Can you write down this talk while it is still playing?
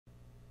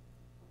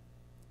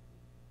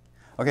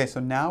Okay, so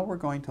now we're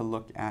going to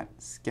look at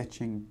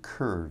sketching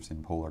curves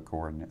in polar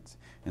coordinates.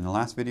 In the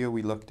last video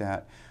we looked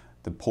at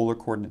the polar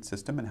coordinate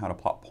system and how to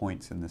plot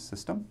points in this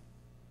system.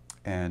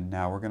 And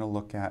now we're going to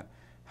look at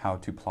how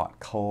to plot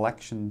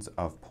collections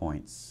of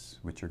points,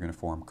 which are going to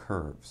form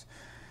curves.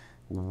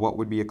 What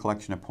would be a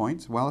collection of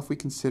points? Well, if we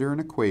consider an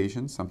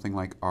equation, something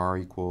like r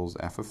equals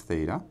f of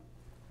theta,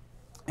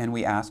 and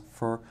we ask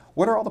for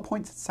what are all the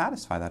points that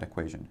satisfy that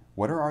equation?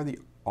 What are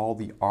all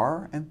the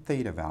r and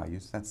theta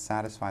values that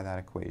satisfy that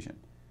equation?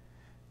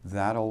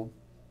 That'll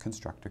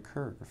construct a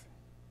curve.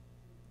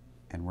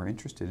 And we're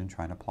interested in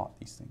trying to plot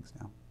these things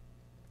now.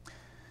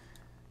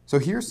 So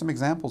here's some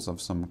examples of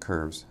some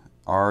curves.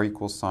 R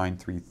equals sine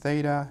 3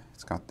 theta.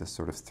 It's got this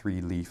sort of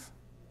 3-leaf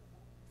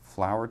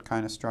flowered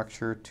kind of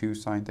structure. 2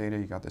 sine theta.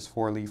 You got this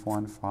 4-leaf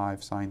one,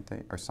 5 sine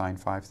theta, or sine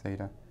 5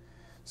 theta.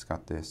 It's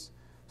got this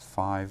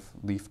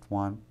 5-leafed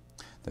one.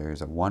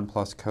 There's a 1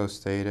 plus cos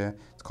theta.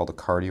 It's called a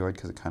cardioid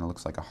because it kind of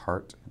looks like a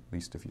heart. At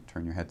least if you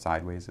turn your head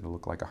sideways, it'll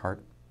look like a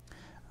heart.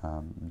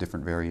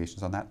 Different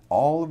variations on that.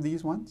 All of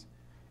these ones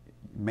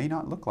may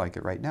not look like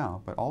it right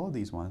now, but all of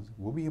these ones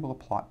we'll be able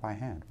to plot by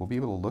hand. We'll be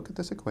able to look at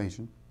this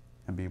equation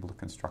and be able to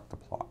construct the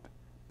plot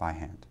by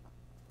hand.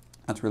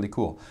 That's really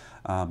cool.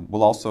 I'll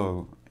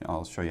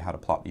show you how to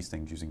plot these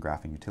things using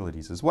graphing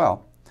utilities as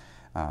well.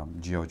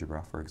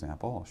 GeoGebra, for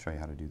example. I'll show you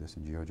how to do this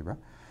in GeoGebra.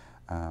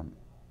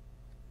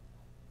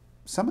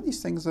 Some of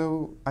these things,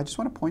 though, I just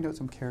want to point out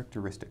some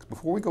characteristics.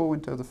 Before we go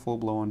into the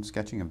full-blown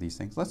sketching of these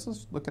things, let's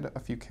just look at a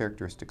few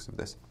characteristics of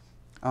this.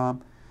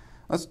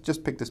 Let's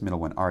just pick this middle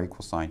one, r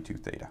equals sine 2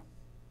 theta.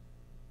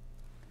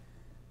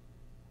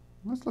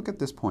 Let's look at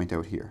this point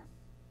out here.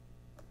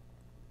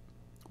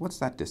 What's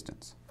that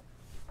distance?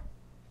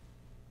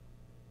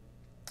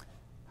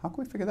 How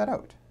can we figure that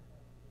out?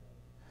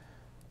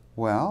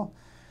 Well,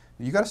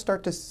 you got to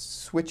start to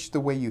switch the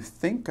way you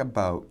think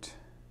about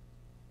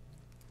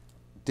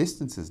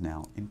distances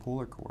now in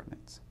polar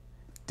coordinates.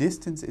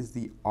 Distance is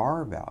the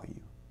r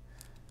value.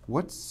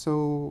 What's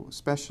so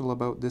special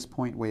about this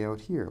point way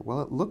out here?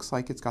 Well, it looks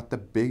like it's got the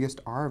biggest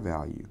r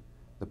value.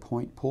 The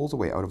point pulls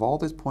away. Out of all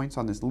these points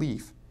on this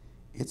leaf,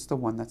 it's the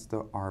one that's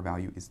the r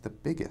value is the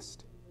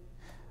biggest.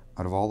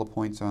 Out of all the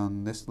points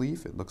on this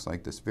leaf, it looks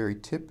like this very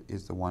tip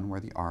is the one where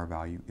the r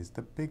value is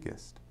the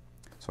biggest.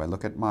 So I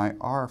look at my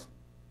r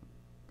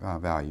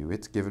value.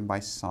 It's given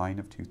by sine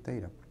of 2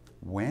 theta.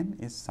 When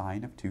is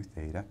sine of 2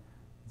 theta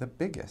the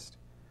biggest?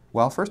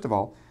 Well, first of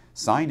all,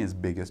 sine is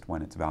biggest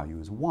when its value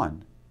is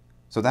 1.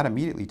 So that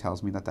immediately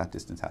tells me that that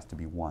distance has to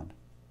be 1.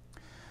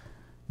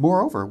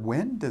 Moreover,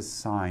 when does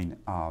sine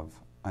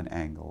of an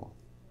angle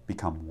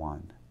become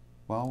 1?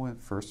 Well,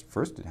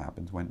 first it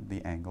happens when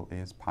the angle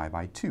is pi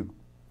by 2.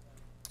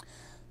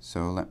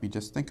 So let me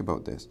just think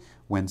about this.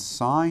 When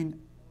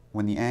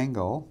the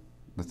angle,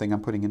 the thing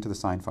I'm putting into the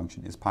sine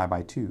function, is pi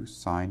by 2,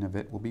 sine of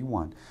it will be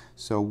 1.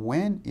 So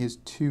when is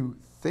 2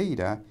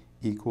 theta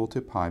equal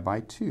to pi by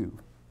 2?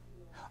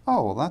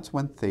 Oh, well, that's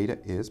when theta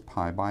is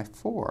pi by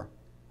 4.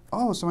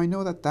 Oh, so I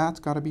know that that's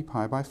got to be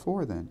pi by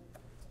 4 then.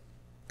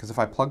 Because if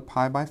I plug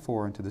pi by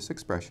 4 into this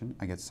expression,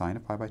 I get sine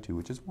of pi by 2,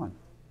 which is 1.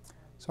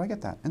 So I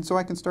get that. And so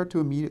I can start to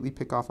immediately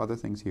pick off other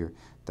things here.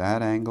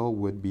 That angle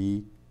would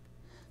be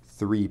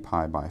 3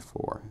 pi by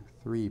 4.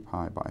 3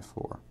 pi by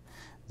 4.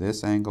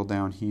 This angle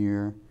down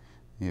here,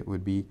 it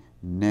would be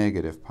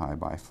negative pi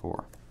by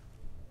 4.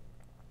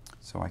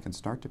 So I can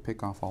start to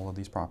pick off all of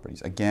these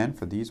properties. Again,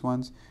 for these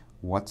ones,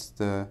 what's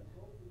the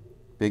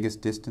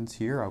biggest distance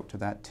here out to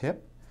that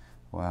tip?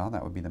 Well,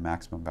 that would be the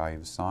maximum value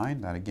of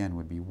sine. That again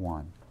would be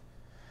 1.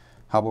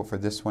 How about for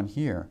this one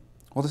here?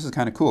 Well, this is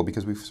kind of cool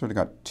because we've sort of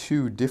got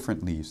two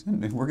different leaves.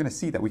 And we're going to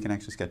see that we can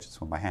actually sketch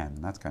this one by hand.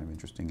 And that's kind of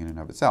interesting in and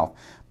of itself.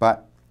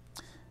 But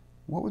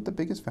what would the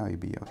biggest value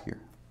be out here?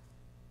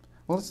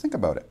 Well, let's think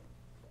about it.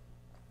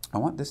 I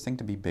want this thing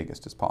to be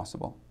biggest as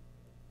possible.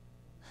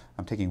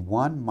 I'm taking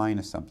 1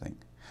 minus something.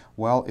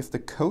 Well, if the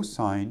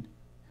cosine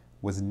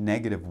was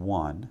negative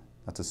 1,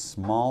 that's as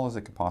small as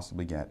it could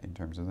possibly get in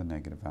terms of the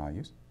negative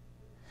values,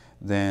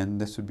 then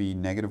this would be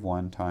negative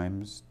 1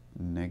 times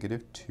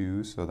negative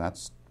 2, so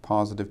that's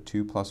positive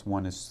 2 plus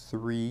 1 is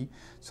 3.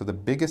 So the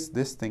biggest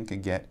this thing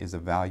could get is a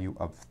value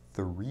of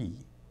 3.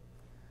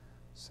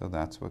 So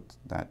that's what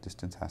that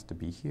distance has to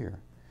be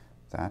here.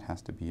 That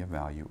has to be a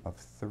value of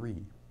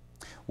 3.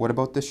 What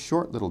about this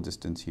short little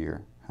distance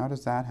here? How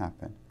does that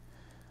happen?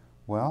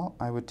 Well,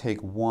 I would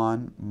take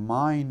 1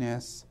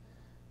 minus,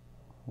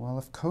 well,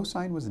 if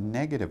cosine was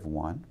negative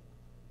 1,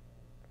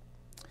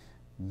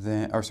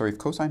 then, or sorry, if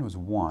cosine was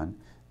 1,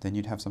 then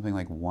you'd have something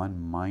like 1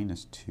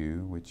 minus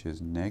 2, which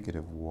is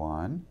negative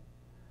 1.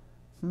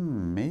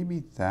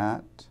 Maybe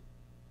that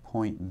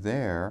point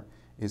there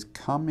is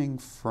coming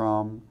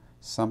from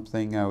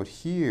something out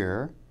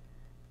here,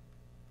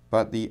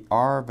 but the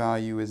r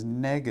value is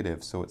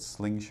negative, so it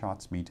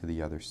slingshots me to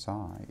the other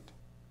side.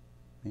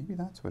 Maybe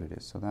that's what it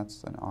is. So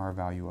that's an r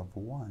value of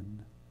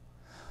 1.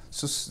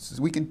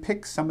 So we can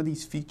pick some of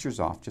these features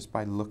off just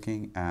by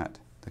looking at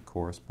the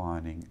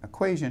corresponding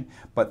equation,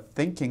 but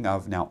thinking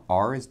of now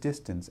r is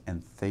distance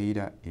and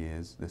theta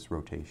is this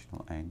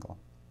rotational angle.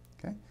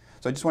 Okay?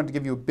 So I just wanted to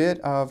give you a bit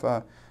of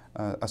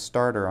a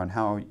starter on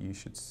how you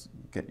should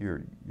get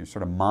your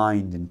sort of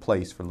mind in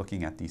place for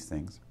looking at these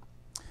things.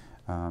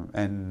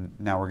 And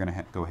now we're going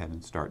to go ahead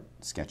and start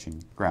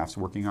sketching graphs,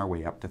 working our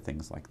way up to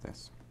things like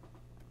this.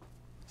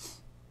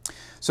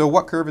 So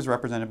what curve is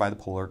represented by the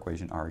polar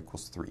equation r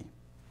equals 3?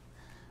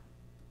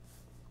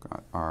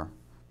 Got our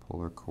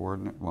polar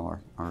coordinate, well,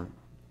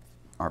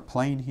 our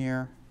plane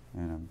here,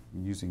 and I'm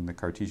using the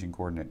Cartesian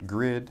coordinate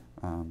grid,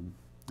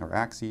 or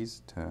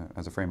axes,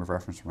 as a frame of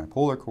reference for my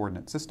polar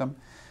coordinate system.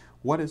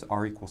 What is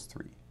r equals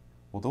 3?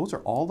 Well, those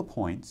are all the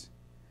points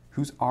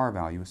whose r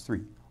value is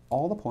 3.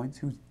 All the points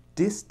whose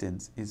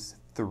distance is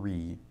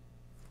 3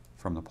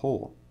 from the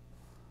pole.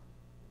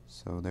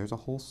 So there's a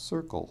whole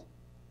circle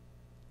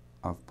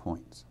of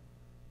points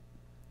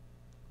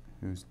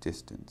whose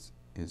distance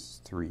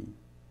is 3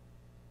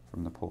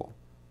 from the pole.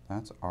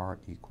 That's r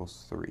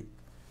equals 3.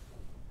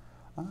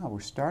 We're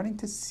starting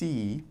to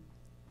see,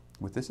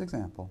 with this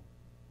example,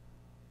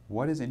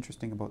 what is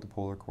interesting about the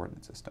polar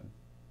coordinate system.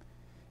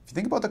 If you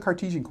think about the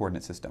Cartesian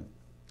coordinate system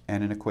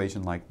and an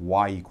equation like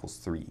y equals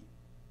 3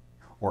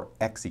 or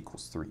x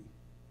equals 3,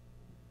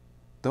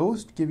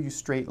 those give you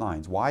straight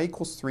lines. Y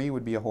equals 3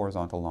 would be a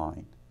horizontal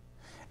line.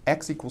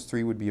 X equals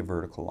 3 would be a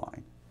vertical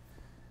line.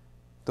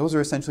 Those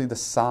are essentially the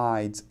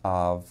sides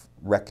of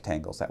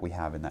rectangles that we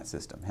have in that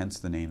system, hence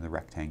the name the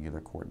rectangular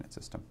coordinate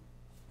system.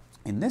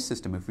 In this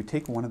system, if we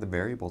take one of the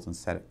variables and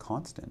set it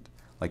constant,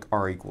 like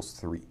r equals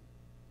 3, then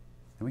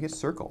we get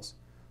circles.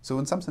 So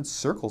in some sense,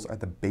 circles are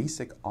the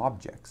basic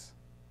objects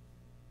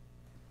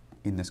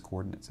in this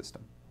coordinate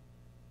system.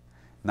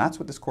 And that's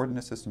what this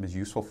coordinate system is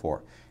useful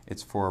for.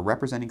 It's for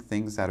representing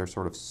things that are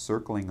sort of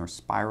circling or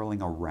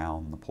spiraling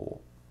around the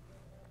pole.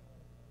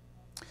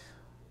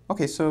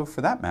 Okay, so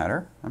for that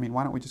matter,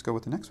 why don't we just go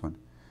with the next one?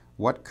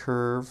 What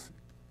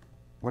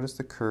is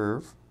the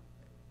curve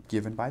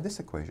given by this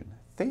equation?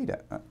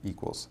 Theta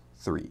equals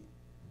 3.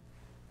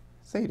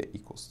 Theta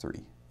equals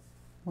 3.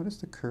 What is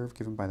the curve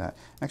given by that?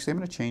 Actually, I'm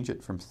going to change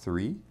it from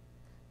 3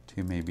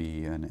 to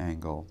maybe an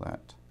angle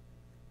that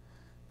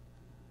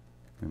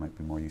we might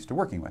be more used to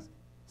working with.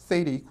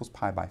 Theta equals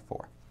pi by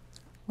 4.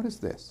 What is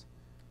this?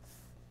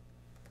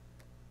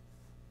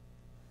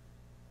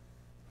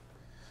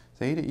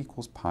 Theta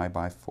equals pi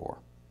by 4.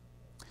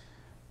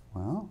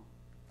 Well,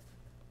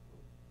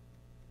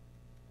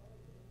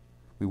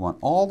 we want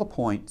all the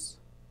points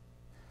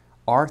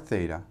r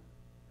theta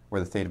where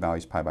the theta value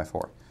is pi by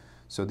 4.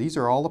 So these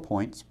are all the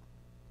points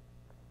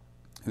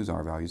whose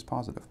r value is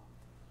positive.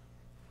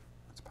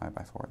 That's pi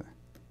by 4 there.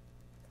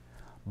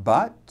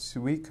 But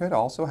we could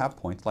also have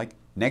points like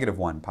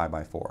 -1 pi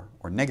by 4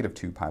 or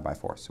 -2 pi by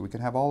 4. So we could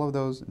have all of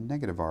those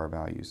negative r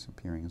values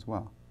appearing as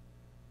well.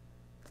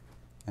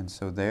 And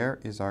so there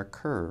is our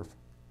curve,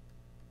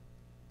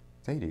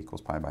 theta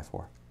equals pi by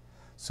 4.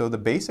 So the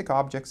basic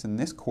objects in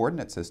this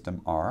coordinate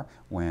system are,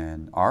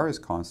 when r is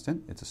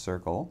constant, it's a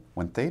circle.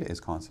 When theta is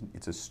constant,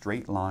 it's a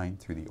straight line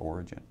through the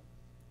origin.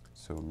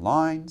 So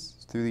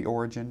lines through the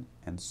origin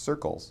and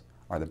circles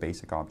are the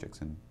basic objects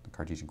in the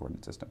Cartesian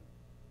coordinate system.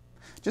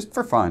 Just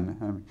for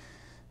fun,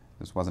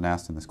 this wasn't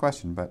asked in this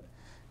question, but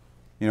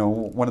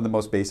one of the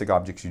most basic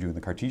objects you do in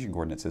the Cartesian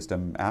coordinate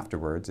system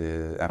afterwards,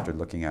 after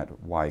looking at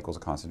y equals a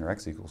constant or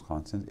x equals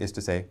constant, is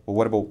to say, well,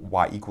 what about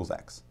y equals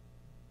x?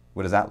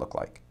 What does that look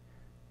like?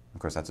 Of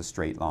course, that's a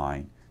straight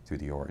line through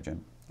the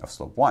origin of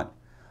slope 1.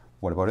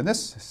 What about in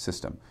this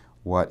system?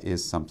 What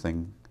is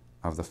something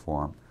of the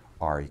form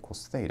r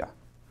equals theta?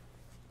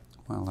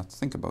 Well, let's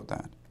think about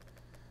that.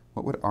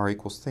 What would r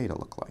equals theta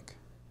look like?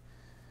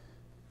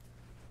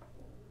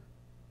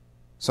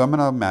 So I'm going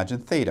to imagine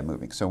theta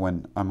moving. So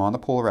when I'm on the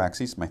polar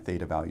axis, my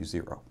theta value is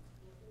 0.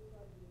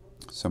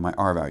 So my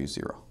r value is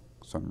 0.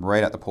 So I'm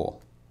right at the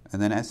pole.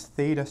 And then as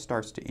theta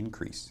starts to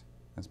increase,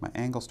 as my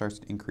angle starts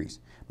to increase,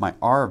 my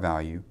r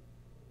value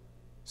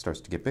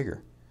starts to get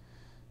bigger.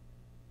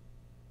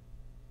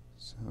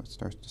 So it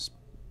starts to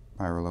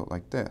spiral out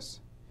like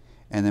this.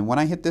 And then when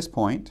I hit this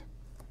point,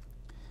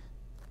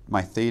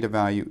 my theta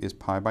value is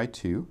pi by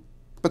 2,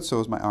 but so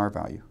is my r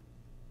value.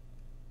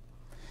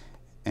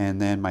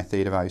 And then my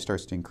theta value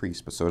starts to increase,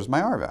 but so does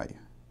my r value.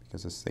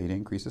 Because as theta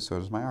increases, so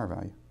does my r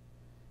value.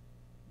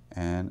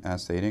 And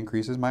as theta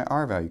increases, my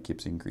r value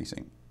keeps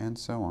increasing, and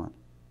so on.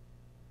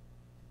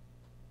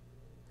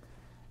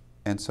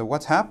 And so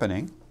what's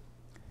happening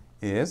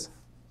is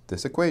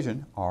this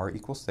equation, r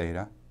equals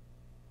theta,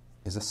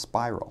 is a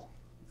spiral.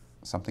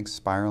 Something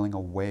spiraling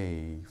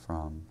away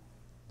from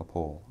the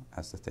pole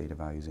as the theta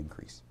values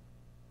increase.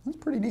 That's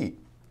pretty neat.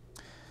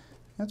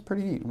 That's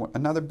pretty neat.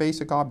 Another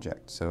basic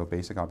object. So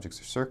basic objects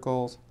are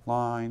circles,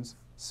 lines,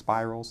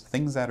 spirals,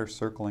 things that are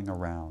circling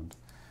around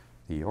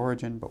the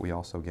origin, but we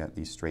also get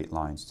these straight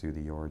lines through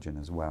the origin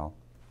as well,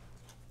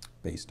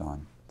 based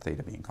on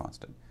theta being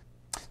constant.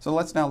 So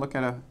let's now look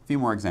at a few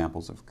more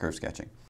examples of curve sketching.